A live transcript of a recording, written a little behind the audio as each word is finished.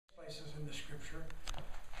places in the scripture,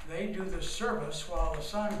 they do the service while the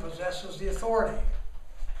Son possesses the authority.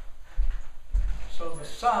 So the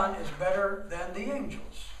Son is better than the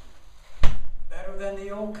angels, better than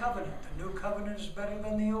the old covenant. The new covenant is better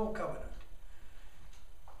than the old covenant.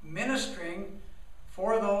 Ministering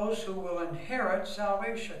for those who will inherit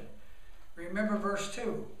salvation. Remember verse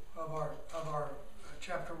 2 of our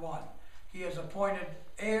chapter 1. He is appointed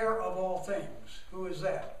heir of all things. Who is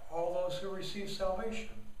that? All those who receive salvation.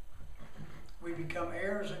 We become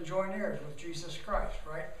heirs and joint heirs with Jesus Christ,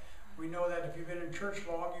 right? We know that if you've been in church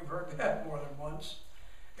long, you've heard that more than once.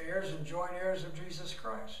 Heirs and joint heirs of Jesus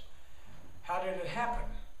Christ. How did it happen?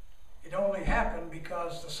 It only happened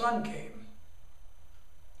because the Son came.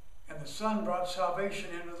 And the Son brought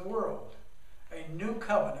salvation into the world. A new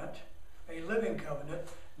covenant, a living covenant,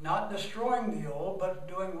 not destroying the old, but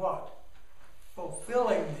doing what?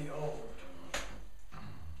 Fulfilling the old.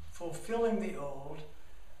 Fulfilling the old,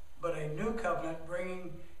 but a new covenant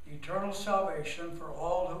bringing eternal salvation for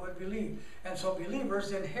all who would believe. And so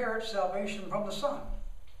believers inherit salvation from the Son.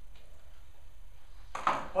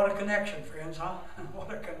 What a connection, friends, huh?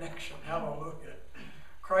 What a connection. Hallelujah.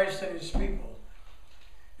 Christ and his people.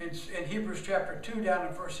 In Hebrews chapter 2, down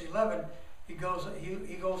in verse 11, he goes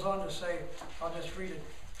on to say, I'll just read it.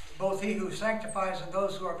 Both he who sanctifies and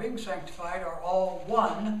those who are being sanctified are all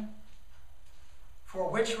one, for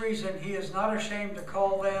which reason he is not ashamed to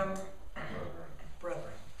call them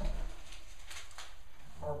brethren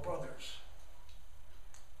or brothers.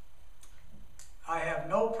 I have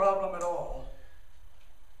no problem at all,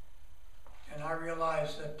 and I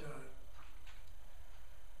realize that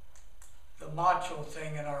the macho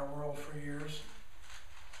thing in our world for years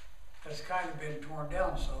has kind of been torn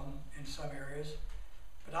down in some areas.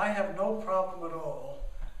 But I have no problem at all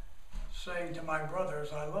saying to my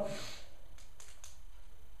brothers, I love you.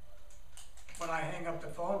 When I hang up the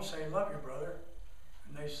phone, say, love you, brother.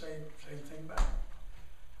 And they say the same thing back.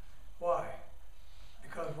 Why?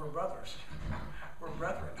 Because we're brothers. We're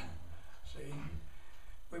brethren. See?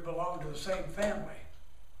 We belong to the same family.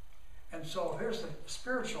 And so here's the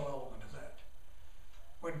spiritual element of that.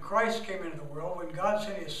 When Christ came into the world, when God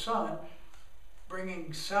sent his Son,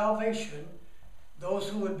 bringing salvation, those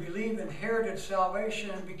who would believe inherited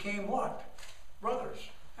salvation and became what?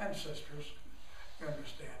 Brothers and sisters. You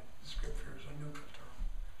understand, the scripture is a neutral term.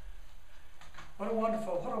 What a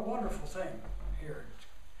wonderful thing here.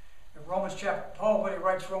 In Paul, when he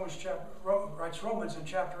writes Romans in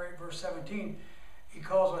chapter 8, verse 17, he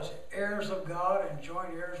calls us heirs of God and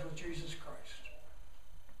joint heirs with Jesus Christ.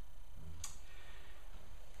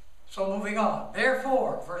 So moving on.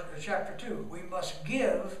 Therefore, chapter 2, we must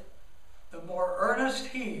give the more earnest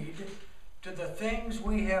heed to the things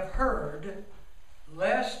we have heard,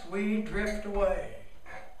 lest we drift away.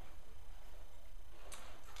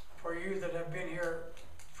 For you that have been here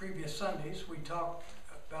previous Sundays, we talked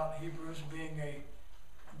about Hebrews being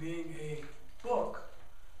a book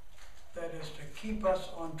that is to keep us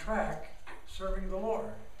on track serving the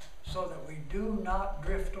Lord, so that we do not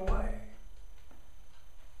drift away.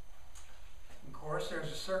 Of course,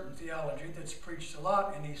 there's a certain theology that's preached a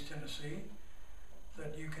lot in East Tennessee,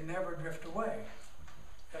 that you can never drift away.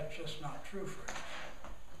 That's just not true, friends.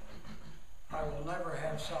 I will never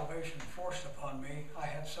have salvation forced upon me. I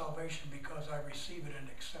have salvation because I receive it and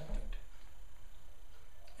accept it.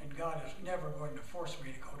 And God is never going to force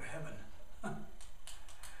me to go to heaven.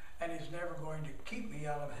 And he's never going to keep me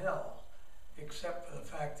out of hell, except for the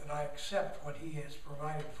fact that I accept what he has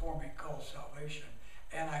provided for me called salvation,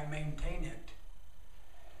 and I maintain it.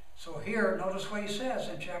 So here, notice what he says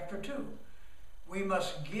in chapter 2. We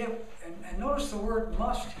must give, and notice the word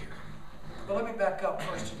must here. But let me back up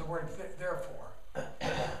first to the word therefore.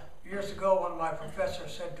 Years ago, one of my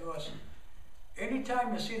professors said to us,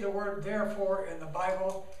 anytime you see the word therefore in the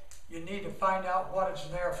Bible, you need to find out what it's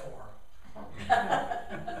there for.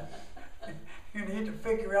 You need to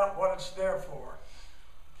figure out what it's there for.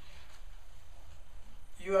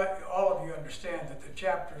 All of you understand that the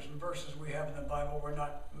chapters and verses we have in the Bible were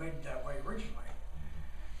not made that way originally.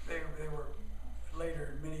 They were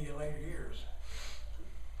later, many later years,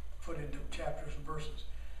 put into chapters and verses.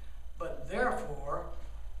 But therefore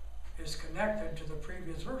is connected to the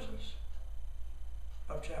previous verses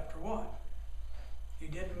of chapter 1. He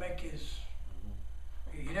didn't make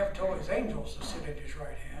he never told his angels to sit at his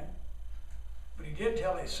right hand, but he did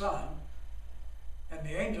tell his Son, and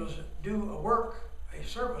the angels do a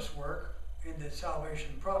service work in the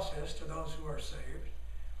salvation process to those who are saved.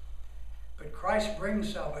 But Christ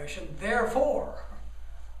brings salvation, therefore,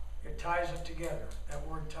 it ties it together. That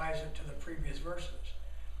word ties it to the previous verses.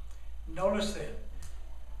 Notice then,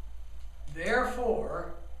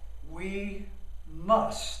 therefore, we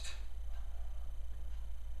must.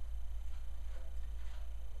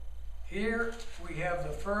 Here we have the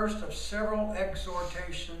first of several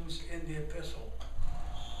exhortations in the epistle.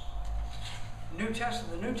 The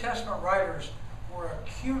New Testament writers were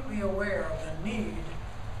acutely aware of the need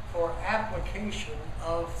for application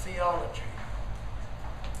of theology.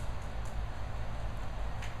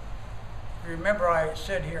 Remember, I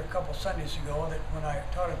said here a couple Sundays ago that when I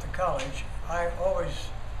taught at the college, I always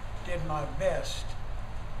did my best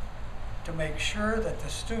to make sure that the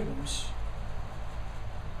students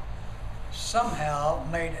somehow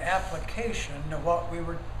made application to what we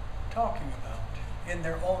were talking about in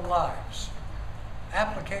their own lives.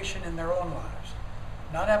 Application in their own lives.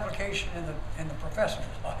 Not application in the professor's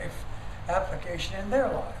life, application in their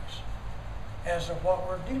lives as of what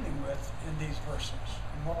we're dealing with in these verses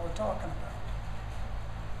and what we're talking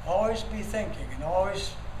about. Always be thinking and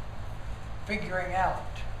always figuring out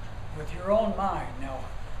with your own mind, now,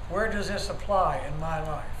 where does this apply in my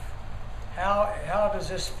life? How does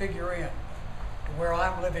this figure in to where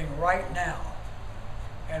I'm living right now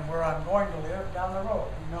and where I'm going to live down the road?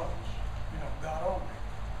 Who knows? God only knows.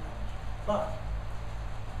 But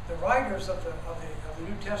the writers of the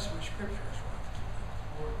New Testament scriptures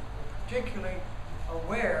were particularly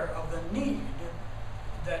aware of the need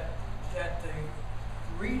that the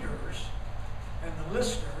readers and the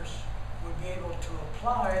listeners would be able to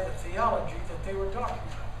apply the theology that they were talking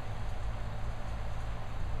about.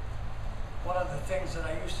 One of the things that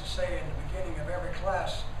I used to say in the beginning of every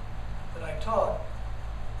class that I taught,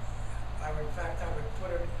 I would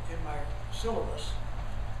put it in my syllabus.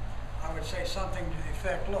 I would say something to the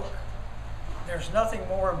effect, look, there's nothing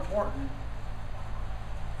more important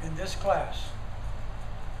in this class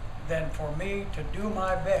than for me to do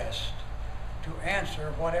my best to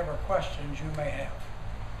answer whatever questions you may have.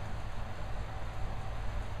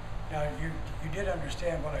 Now, you did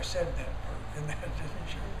understand what I said in that, didn't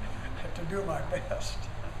you? To do my best.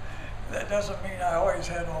 That doesn't mean I always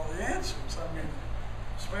had all the answers. I mean,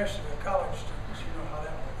 especially the college students, you know how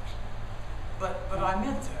that works. But I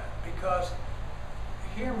meant that because,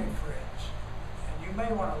 hear me, friends, and you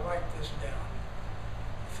may want to write this down.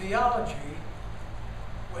 Theology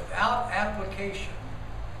without application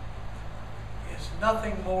is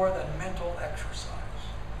nothing more than mental exercise.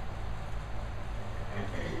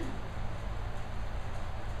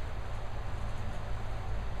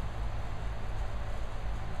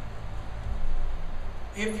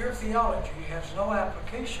 If your theology has no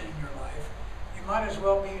application in your life, you might as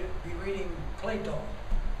well be reading Plato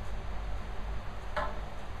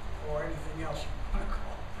or anything else you want to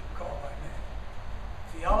call by name.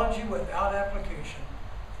 Theology without application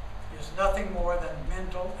is nothing more than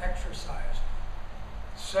mental exercise.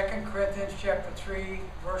 2 Corinthians chapter 3,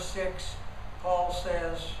 verse 6, Paul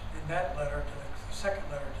says in that letter, the second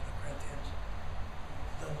letter to the Corinthians,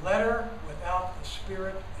 the letter without the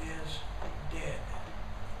Spirit is dead.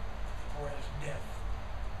 Or is death.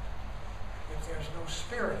 If there's no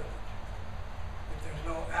spirit in it, if there's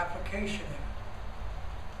no application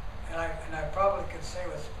in it, and I probably could say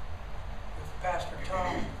with Pastor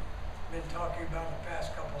Tom, been talking about the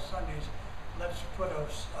past couple Sundays, let's put a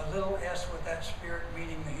little s with that spirit,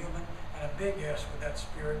 meaning the human, and a big S with that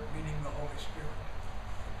spirit, meaning the Holy Spirit.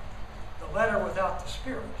 The letter without the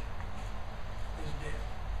Spirit is dead.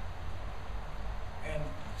 And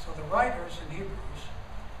so the writers in Hebrews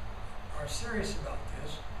are serious about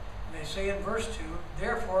this. And they say in verse 2,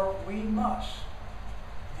 therefore we must.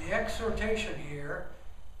 The exhortation here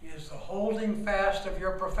is the holding fast of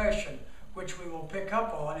your profession, which we will pick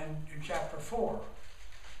up on in chapter 4.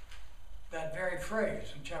 That very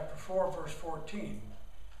phrase in chapter 4, verse 14,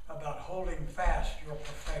 about holding fast your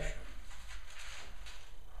profession.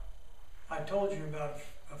 I told you about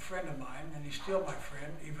a friend of mine, and he's still my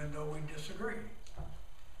friend, even though we disagree.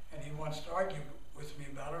 And he wants to argue with me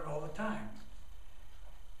about it all the time.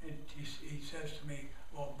 He says to me,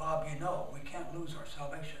 well, Bob, you know, we can't lose our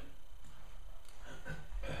salvation.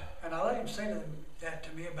 And I let him say that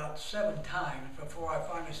to me about 7 times before I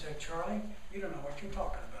finally said, Charlie, you don't know what you're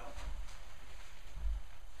talking about.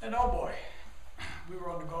 And oh boy, we were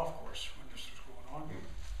on the golf course when this was going on.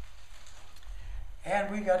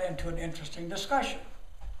 And we got into an interesting discussion.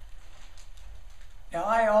 Now,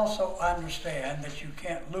 I also understand that you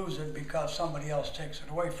can't lose it because somebody else takes it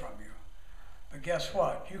away from you. But guess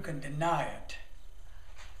what? You can deny it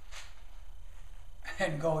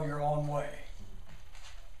and go your own way.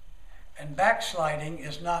 And backsliding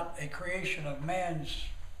is not a creation of man's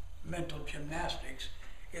mental gymnastics.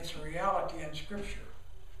 It's a reality in Scripture.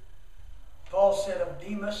 Paul said of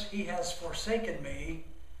Demas, he has forsaken me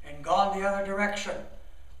and gone the other direction.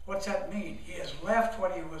 What's that mean? He has left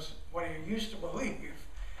what he used to believe,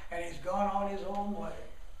 and he's gone on his own way.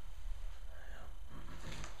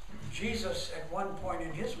 Jesus, at one point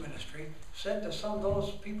in his ministry, said to some of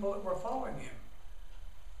those people that were following him,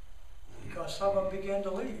 because some of them began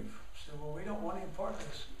to leave, said, well, we don't want any part of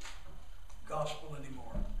this gospel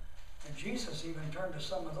anymore. And Jesus even turned to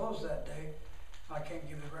some of those that day. I can't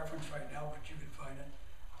give the reference right now, but you can find it.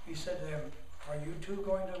 He said to them, are you too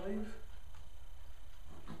going to leave?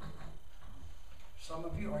 Some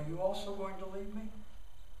of you, are you also going to leave me?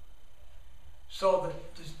 So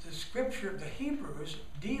the scripture, the Hebrews,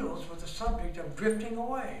 deals with the subject of drifting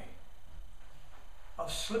away, of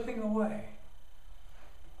slipping away.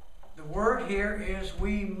 The word here is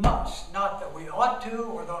we must, not that we ought to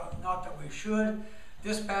or not that we should.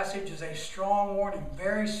 This passage is a strong warning,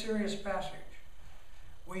 very serious passage.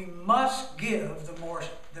 We must give the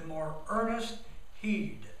more earnest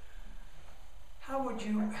heed. How would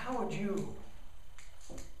you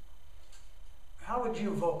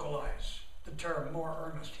vocalize the term more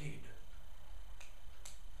earnest heed?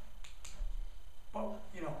 Well,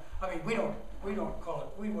 you know, I mean, we don't call it,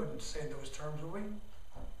 we wouldn't say those terms, would we?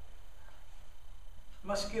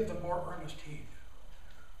 Must give the more earnest heed.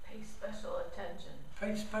 Pay special attention.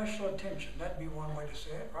 Pay special attention. That'd be one way to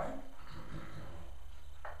say it, right?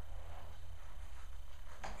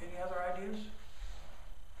 Any other ideas?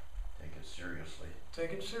 Take it seriously.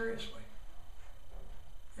 Take it seriously.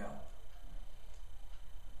 Yeah.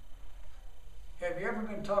 Have you ever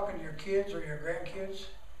been talking to your kids or your grandkids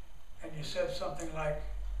and you said something like,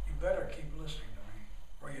 you better keep listening to me,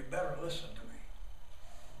 or you better listen to me?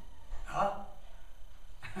 Huh?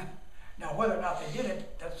 Now, whether or not they did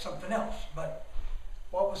it, that's something else. But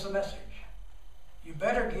what was the message? You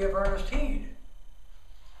better give earnest heed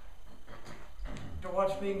to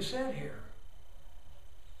what's being said here.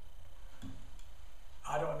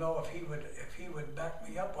 I don't know if he would back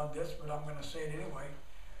me up on this, but I'm going to say it anyway.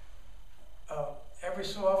 Every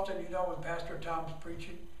so often, you know, when Pastor Tom's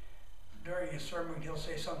preaching, during his sermon, he'll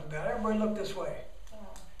say something about, everybody look this way.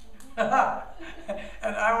 And I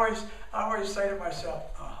always say to myself,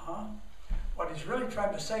 what he's really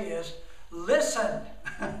trying to say is, listen.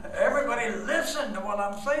 Everybody listen to what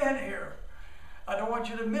I'm saying here. I don't want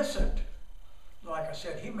you to miss it. Like I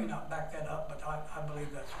said, he may not back that up, but I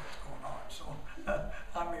believe that's what's going on. So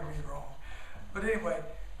I may be wrong. But anyway,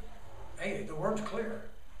 hey, the word's clear.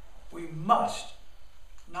 We must,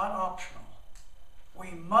 not optional,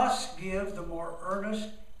 we must give the more earnest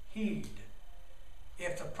heed.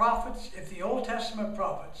 If the prophets, if the Old Testament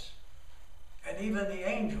prophets, and even the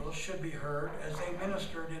angels should be heard as they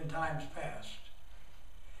ministered in times past,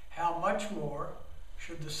 how much more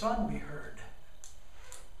should the Son be heard?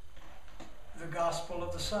 The gospel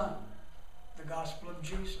of the Son, the gospel of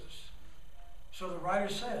Jesus. So the writer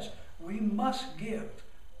says, we must give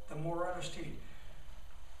the more earnest heed.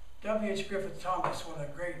 W.H. Griffith Thomas, one of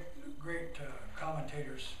the great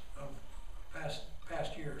commentators of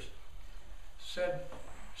past years, said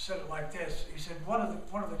it like this. He said, one of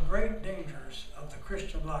the great dangers of the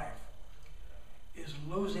Christian life is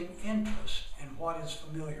losing interest in what is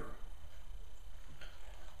familiar.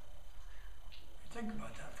 Think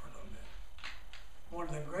about that for a little bit. One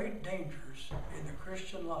of the great dangers in the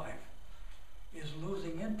Christian life is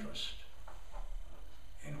losing interest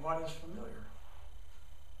in what is familiar.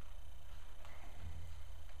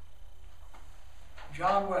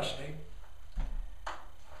 John Wesley,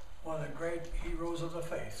 one of the great heroes of the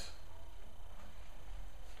faith,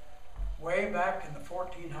 way back in the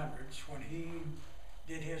 1400s when he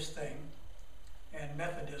did his thing and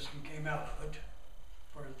Methodism came out of it,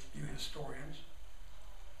 for you historians,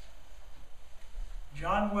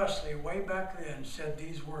 John Wesley way back then said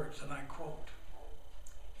these words, and I quote.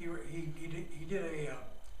 He did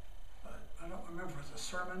I don't remember if it was a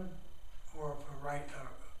sermon or a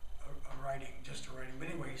writing, just a writing, but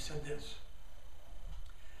anyway, he said this.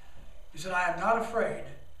 He said, I am not afraid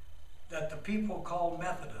that the people called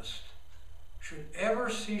Methodist should ever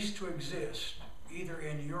cease to exist, either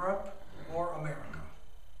in Europe or America.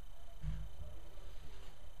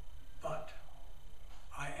 But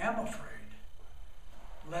I am afraid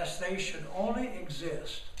lest they should only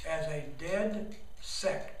exist as a dead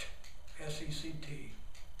sect, S-E-C-T,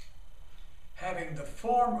 having the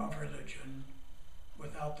form of religion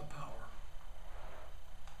without the power.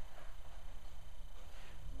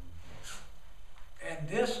 And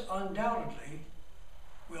this undoubtedly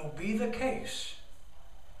will be the case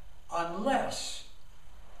unless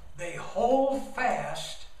they hold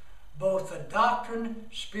fast both the doctrine,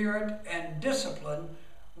 spirit, and discipline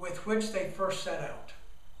with which they first set out.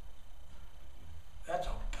 That's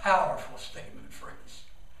a powerful statement, friends.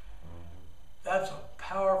 That's a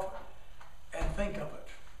powerful, and think of it.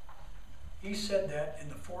 He said that in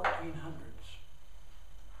the 1400s.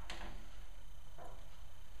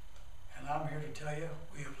 And I'm here to tell you,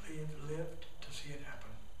 we have lived to see it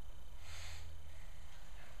happen.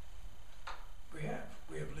 We have.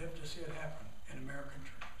 We have lived to see it happen in American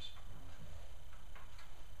churches.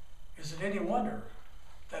 Is it any wonder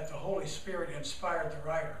that the Holy Spirit inspired the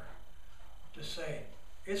writer to say,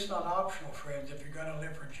 it's not optional, friends, if you're going to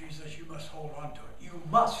live for Jesus, you must hold on to it. You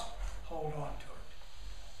must hold on to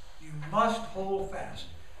it. You must hold fast.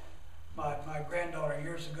 My granddaughter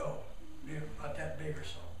years ago, about that big or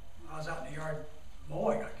so, I was out in the yard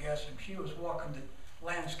mowing, I guess, and she was walking the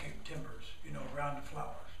landscape timbers, around the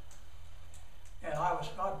flowers. And I'd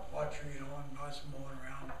watch her, and I was mowing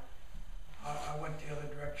around. I went the other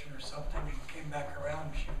direction or something and came back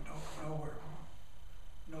around and she was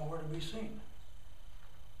nowhere to be seen.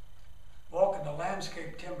 Walking the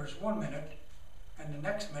landscape timbers one minute and the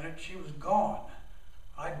next minute she was gone.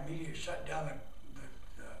 I immediately shut down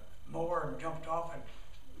the mower and jumped off and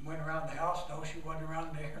went around the house. No, she wasn't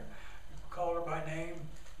around there. Called her by name,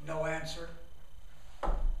 no answer.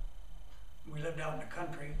 We lived out in the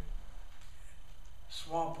country,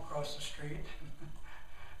 swamp across the street,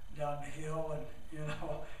 down the hill, and you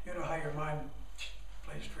know how your mind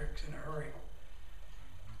plays tricks in a hurry.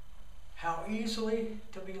 How easily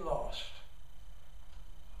to be lost.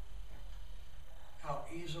 How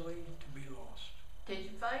easily to be lost. Did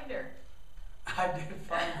you find her? I did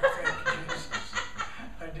find her, thank you, Jesus.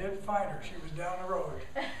 I did find her. She was down the road.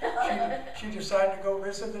 She decided to go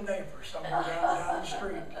visit the neighbors somewhere down the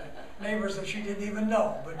street. Neighbors that she didn't even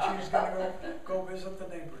know, but she was going to go visit the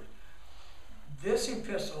neighbors. This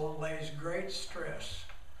epistle lays great stress,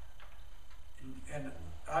 and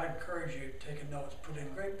I'd encourage you to take a note, put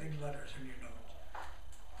in great big letters in your notes,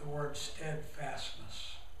 the word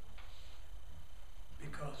steadfastness.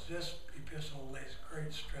 Because this epistle lays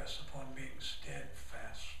great stress upon being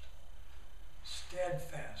steadfast.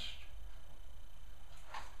 Steadfast.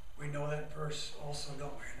 We know that verse also,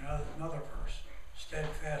 don't we? Another verse.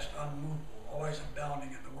 Steadfast, unmovable, always abounding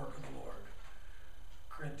in the work of the Lord.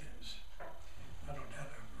 Corinthians. I don't have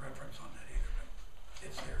a reference on that either, but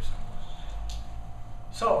it's there somewhere.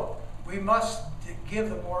 So, we must give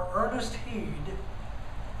the more earnest heed.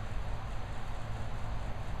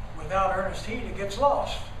 Without earnest heed, it gets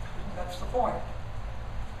lost. That's the point.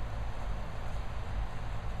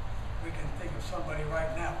 We can think of somebody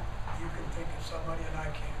right now. You can think of somebody and I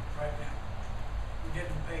can right now. We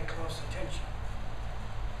didn't pay close attention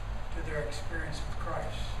to their experience with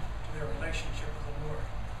Christ, to their relationship with the Lord.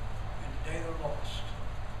 And today they're lost.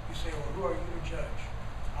 You say, well, who are you to judge?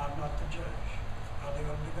 I'm not the judge. I leave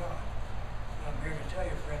them to God. And I'm here to tell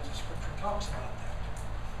you, friends, the Scripture talks about that.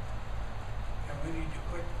 And we need to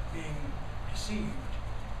quit being deceived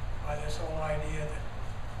by this whole idea that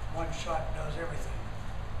one shot does everything.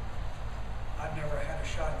 I've never had a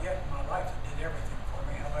shot yet in my life that did everything for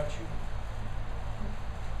me. How about you?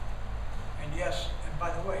 And yes, and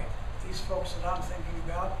by the way, these folks that I'm thinking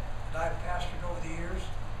about, that I've pastored over the years,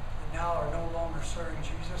 that now are no longer serving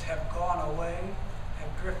Jesus, have gone away,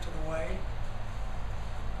 have drifted away,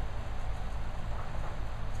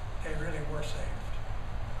 they really were saved.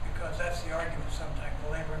 Because that's the argument sometimes.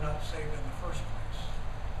 Well, they were not saved in the first place.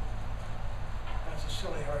 That's a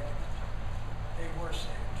silly argument. They were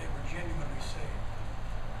saved. They were genuinely saved.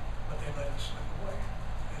 But they let it slip away.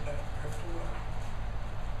 They let it drift away.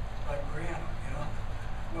 Like Brianna,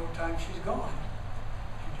 no time she's gone.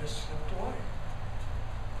 She just slipped away.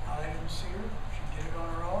 I didn't see her. She did it on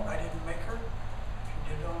her own. I didn't make her. She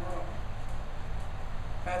did it on her own.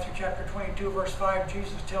 Matthew chapter 22, verse 5,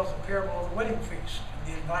 Jesus tells the parable of the wedding feast and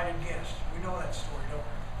the invited guests. We know that story, don't we?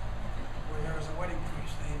 Where there was a wedding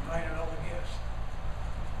feast, they invited all the guests.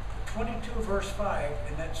 The 22, verse 5,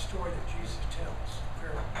 in that story that Jesus tells,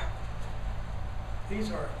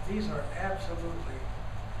 these are absolutely,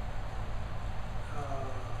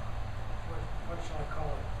 what shall I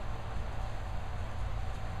call it?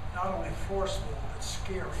 Not only forceful, but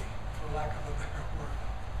scary, for lack of a better word.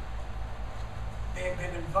 They had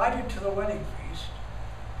been invited to the wedding feast.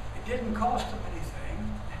 It didn't cost them anything.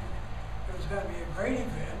 It was going to be a great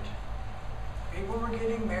event. People were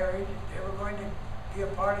getting married. They were going to be a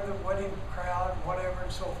part of the wedding crowd, whatever,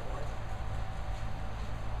 and so forth.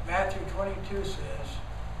 Matthew 22 says,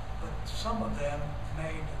 but some of them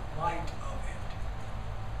made light of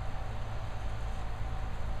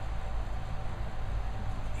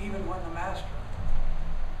it. Even when the master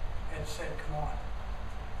had said, come on.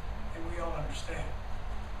 And we all understand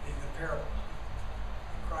the parable.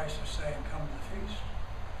 Christ is saying, come to the feast.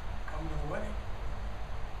 Come to the wedding.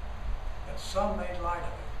 But some made light of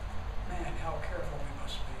it. Man, how careful we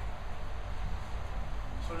must be.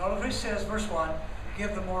 So notice what he says, verse 1,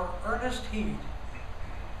 give the more earnest heed.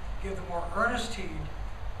 Give the more earnest heed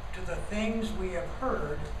to the things we have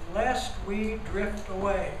heard, lest we drift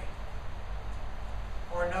away.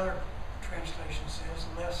 Or another translation says,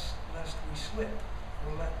 lest we slip,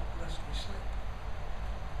 or lest we slip.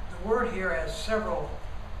 The word here has several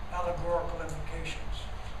allegorical implications.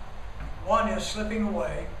 One is slipping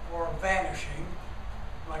away or vanishing,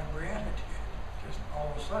 like Brianna did, just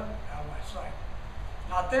all of a sudden out of my sight.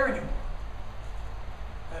 Not there anymore.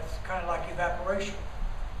 That's kind of like evaporation.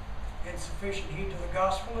 Insufficient heed to the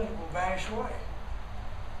gospel and it will vanish away.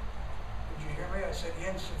 Did you hear me? I said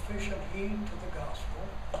insufficient heed to the gospel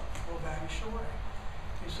will vanish away.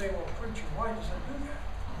 You say, well, preacher, why does it do that?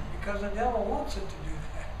 Because the devil wants it to do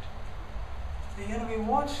that. The enemy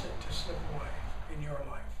wants it to slip away in your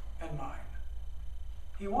life and mine.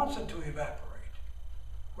 He wants it to evaporate,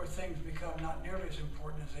 where things become not nearly as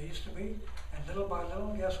important as they used to be, and little by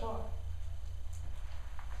little, guess what?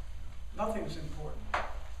 Nothing's important,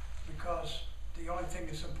 because the only thing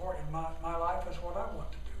that's important in my life is what I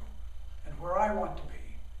want to do, and where I want to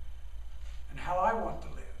be, and how I want to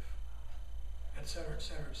live, etc.,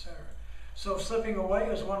 etc., etc. So slipping away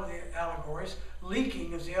is one of the allegories.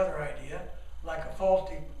 Leaking is the other idea, like a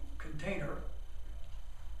faulty container.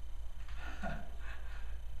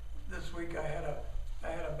 This week I had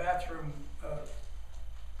a bathroom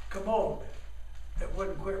commode that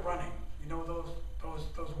wouldn't quit running. You know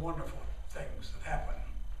those wonderful things that happen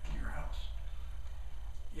in your house.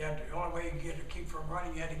 The only way you could keep from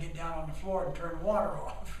running, you had to get down on the floor and turn the water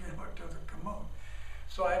off, to the commode.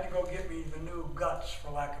 So I had to go get me the new guts,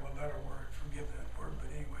 for lack of a better word. Forgive that word, but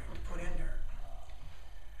anyway, to put in there.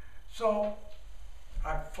 So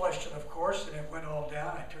I flushed it, of course, and it went all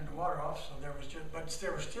down. I turned the water off, so there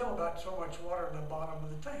was still about so much water in the bottom of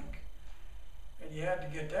the tank. And you had to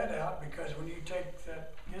get that out, because when you take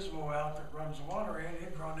that gizmo out that runs the water in,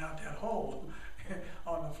 it run out that hole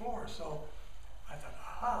on the floor. So I thought,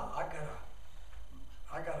 aha,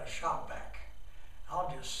 I got a shop vac.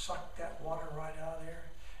 I'll just suck that water right out of there,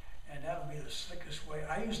 and that'll be the slickest way.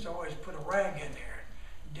 I used to always put a rag in there,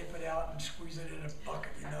 dip it out and squeeze it in a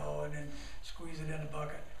bucket, and then squeeze it in a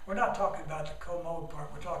bucket. We're not talking about the commode part,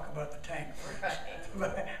 we're talking about the tank, friends.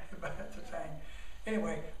 About the tank.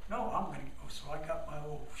 Anyway, no, I'm going to go. So I got my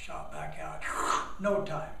old shop back out. No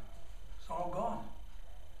time. It's all gone.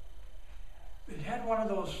 It had one of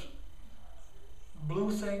those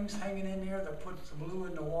blue things hanging in there that puts the blue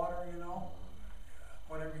in the water,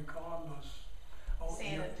 whatever you call them, those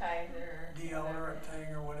sanitizer, deodorant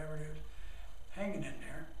thing or whatever it is, hanging in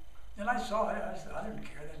there. And I saw it. I said, I didn't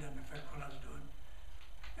care. That didn't affect what I was doing.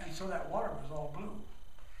 And so that water was all blue.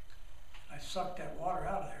 I sucked that water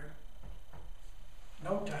out of there.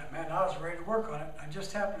 No time, man, I was ready to work on it. I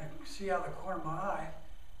just happened to see out of the corner of my eye,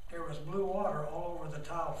 there was blue water all over the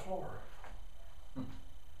tile floor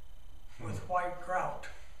with white grout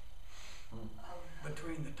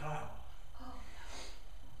between the tile.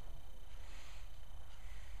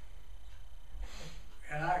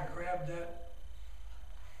 And I grabbed that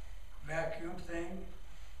vacuum thing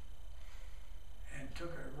and took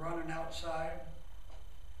it running outside,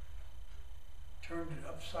 turned it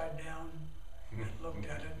upside down, and looked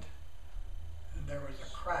at it, and there was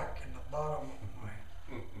a crack in the bottom of my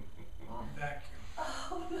vacuum.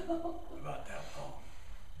 Oh no. About that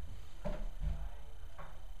long.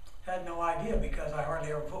 Had no idea, because I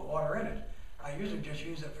hardly ever put water in it. I usually just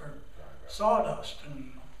use it for sawdust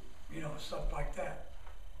and stuff like that.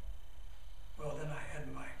 Well, then I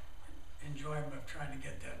had my enjoyment of trying to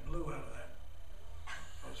get that blue out of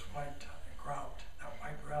those white grout, that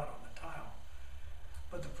white grout on the tile.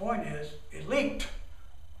 But the point is, it leaked.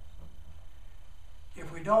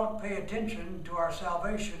 If we don't pay attention to our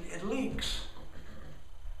salvation, it leaks.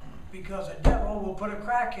 Because the devil will put a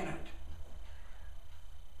crack in it.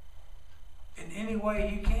 In any way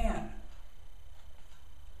he can.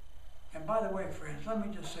 And by the way, friends, let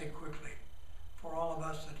me just say quickly, for all of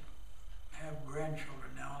us that have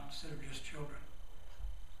grandchildren now instead of just children,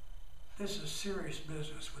 this is serious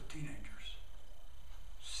business with teenagers.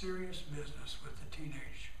 Serious business with the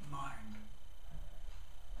teenage mind.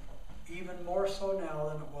 Even more so now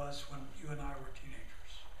than it was when you and I were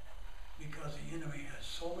teenagers. Because the enemy has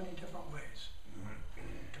so many different ways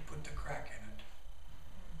to put the crack in it.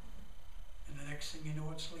 And the next thing you know,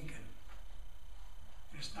 it's leaking.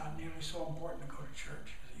 And it's not nearly so important to go to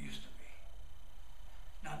church as it used to be.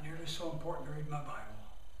 Not nearly so important to read my Bible.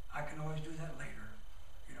 I can always do that later.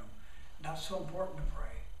 Not so important to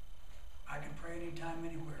pray. I can pray anytime,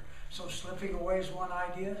 anywhere. So slipping away is one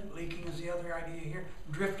idea, leaking is the other idea here,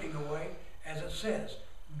 drifting away, as it says,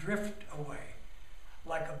 drift away,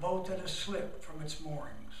 like a boat that has slipped from its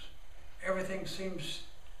moorings. Everything seems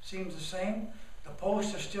the same. The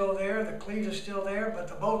post is still there, the cleat is still there, but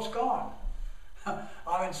the boat's gone.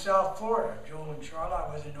 I'm in South Florida, Joel and Charlotte.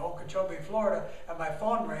 I was in Okeechobee, Florida, and my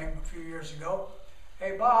phone rang a few years ago.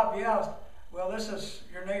 Hey, Bob, yeah, well, this is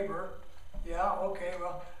your neighbor. Yeah, okay,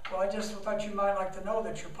 well, I just thought you might like to know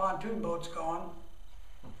that your pontoon boat's gone.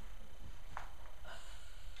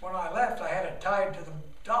 When I left, I had it tied to the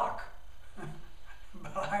dock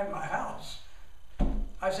behind my house.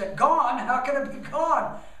 I said, gone? How can it be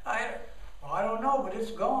gone? Well, I don't know, but it's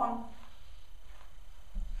gone.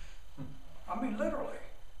 I mean, literally,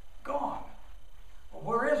 gone. Well,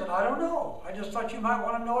 where is it? I don't know. I just thought you might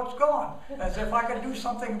want to know it's gone. As if I could do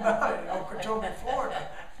something about it in Okeechobee, Florida.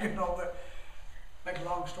 But make a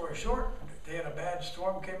long story short, they had a bad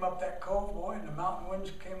storm, came up that cove, boy, and the mountain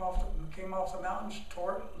winds came off the mountains,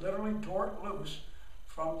 literally tore it loose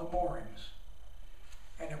from the moorings.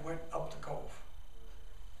 And it went up the cove.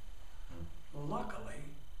 Luckily,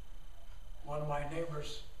 one of my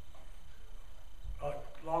neighbors, a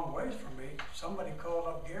long ways from me, somebody called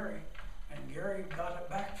up Gary, and Gary got it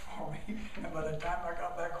back for me. And by the time I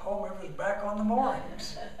got back home, it was back on the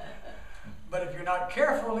moorings. But if you're not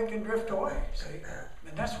careful, it can drift away, see?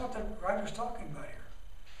 And that's what the writer's talking about here.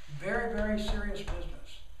 Very, very serious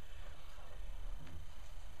business.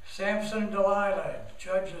 Samson and Delilah,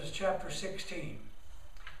 Judges chapter 16.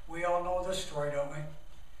 We all know this story, don't we?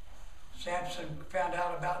 Samson found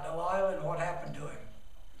out about Delilah and what happened to him.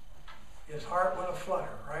 His heart went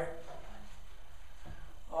aflutter, right?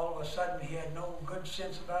 All of a sudden, he had no good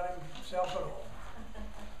sense about himself at all.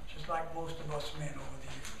 Just like most of us men over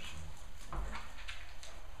the years.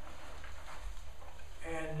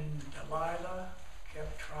 And Delilah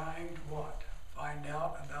kept trying to what? Find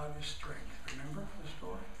out about his strength. Remember the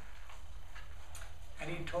story? And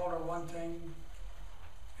he told her one thing,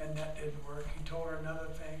 and that didn't work. He told her another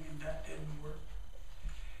thing, and that didn't work.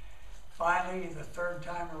 Finally, the third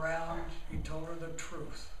time around, he told her the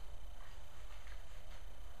truth.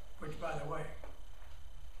 Which, by the way,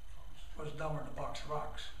 was dumber than a box of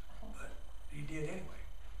rocks. But he did anyway.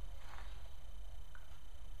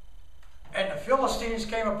 And the Philistines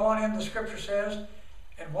came upon him, the scripture says.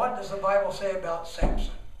 And what does the Bible say about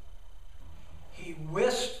Samson? He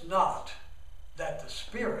wist not that the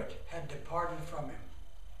spirit had departed from him.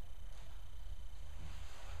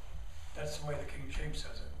 That's the way the King James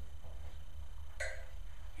says it.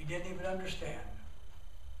 He didn't even understand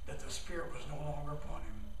that the spirit was no longer upon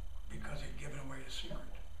him because he'd given away the secret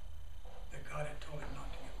that God had told him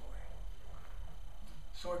not to give away.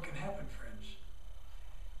 So it can happen, friends.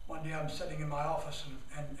 One day I'm sitting in my office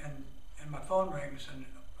and my phone rings, and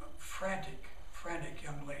a frantic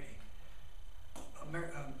young lady, a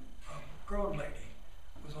grown lady,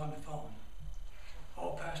 was on the phone.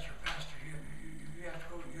 Oh, Pastor, you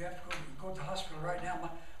have to go to the hospital right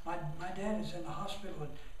now. My dad is in the hospital,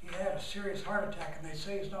 and he had a serious heart attack, and they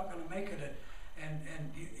say he's not going to make it, and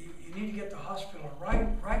you need to get to the hospital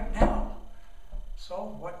right now.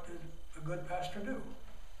 So what did a good pastor do?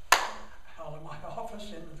 Out of my office,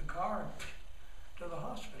 into the car, and to the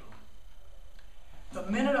hospital. The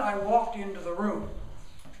minute I walked into the room,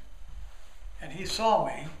 and he saw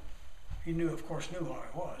me, he of course knew who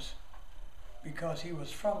I was, because he was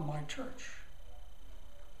from my church.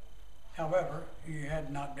 However, he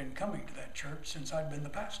had not been coming to that church since I'd been the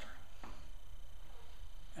pastor.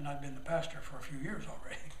 And I'd been the pastor for a few years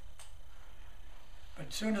already. But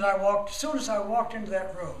as soon as I walked into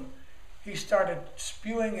that room, he started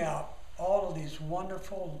spewing out all of these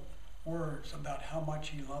wonderful words about how much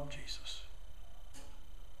he loved Jesus.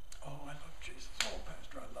 Oh, I love Jesus. Oh,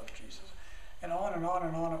 Pastor, I love Jesus. And on and on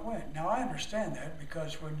and on it went. Now, I understand that,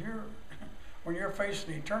 because when you're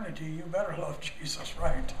facing eternity, you better love Jesus,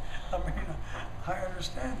 right? I mean, I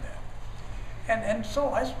understand that. And so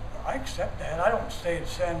I accept that. I don't stand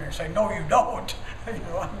there and say, no, you don't.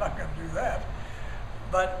 I'm not going to do that.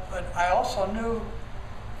 But I also knew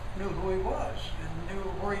who he was, and knew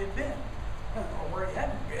where he had been, or where he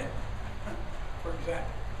hadn't been, for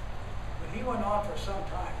example. But he went on for some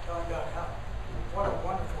time telling about what a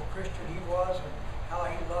wonderful Christian he was, and how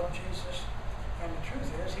he loved Jesus. And the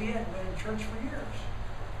truth is, he hadn't been in church for years.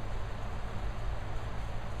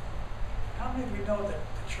 How many of you know that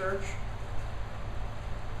the church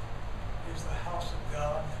is the house of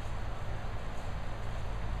God,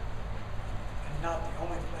 and not the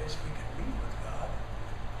only place we can meet with God,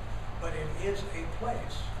 but it is a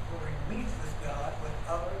place where we meet with God with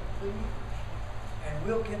other believers? And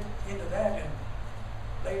we'll get into that in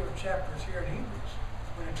later chapters here in Hebrews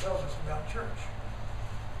when it tells us about church.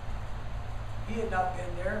 He had not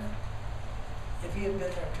been there. If he had been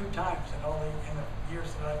there 2 times in the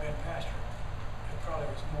years that I've been pastor, it probably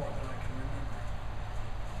was more than I can remember.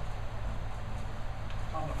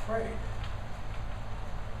 I'm afraid.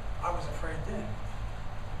 I was afraid then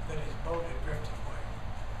that his boat had drifted away.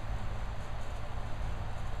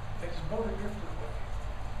 That his boat had drifted away.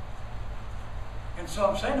 And so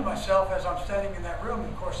I'm saying to myself, as I'm standing in that room, and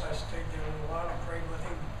of course I stayed there a little while and prayed with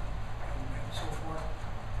him and so forth.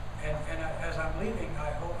 And as I'm leaving,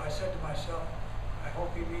 I said to myself, I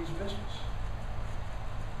hope he means business.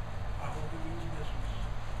 I hope he means business.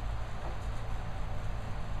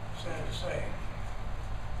 Sad to say,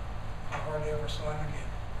 I hardly ever saw him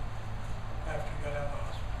again after he got out of the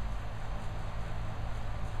hospital.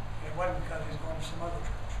 It wasn't because he's going to some other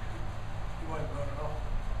church. He wasn't going at all.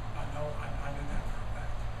 I knew that for a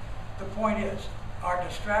fact. The point is, our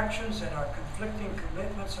distractions and our conflicting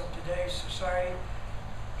commitments of today's society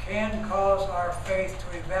can cause our faith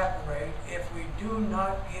to evaporate if we do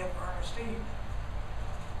not give earnest heed.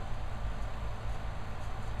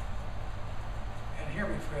 And hear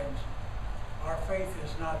me, friends, our faith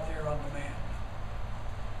is not there on demand.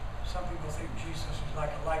 Some people think Jesus is like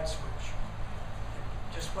a light switch.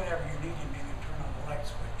 Just whenever you need him, you can turn on the light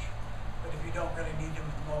switch. But if you don't really need him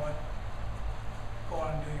at the moment, go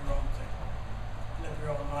on and do your own thing. Live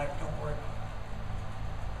your own life. Don't worry about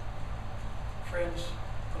it. Friends,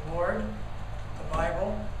 the Lord, the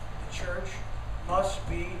Bible, the church must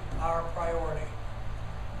be our priority.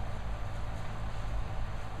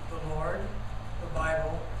 The Lord, the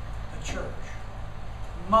Bible, the church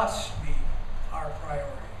must be our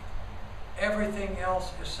priority. Everything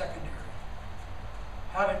else is secondary.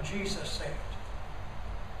 How did Jesus say it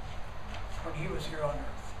when he was here on earth?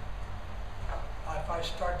 If I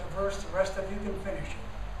start the verse, the rest of you can finish it.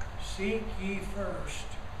 Seek ye first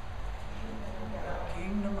the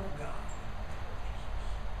kingdom of God,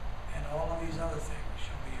 and all of these other things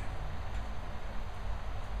shall be added.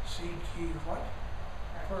 Seek ye what?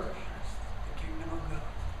 First, the kingdom of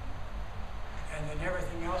God. And then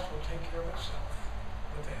everything else will take care of itself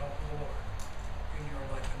with the help of the Lord in your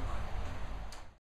life and mine.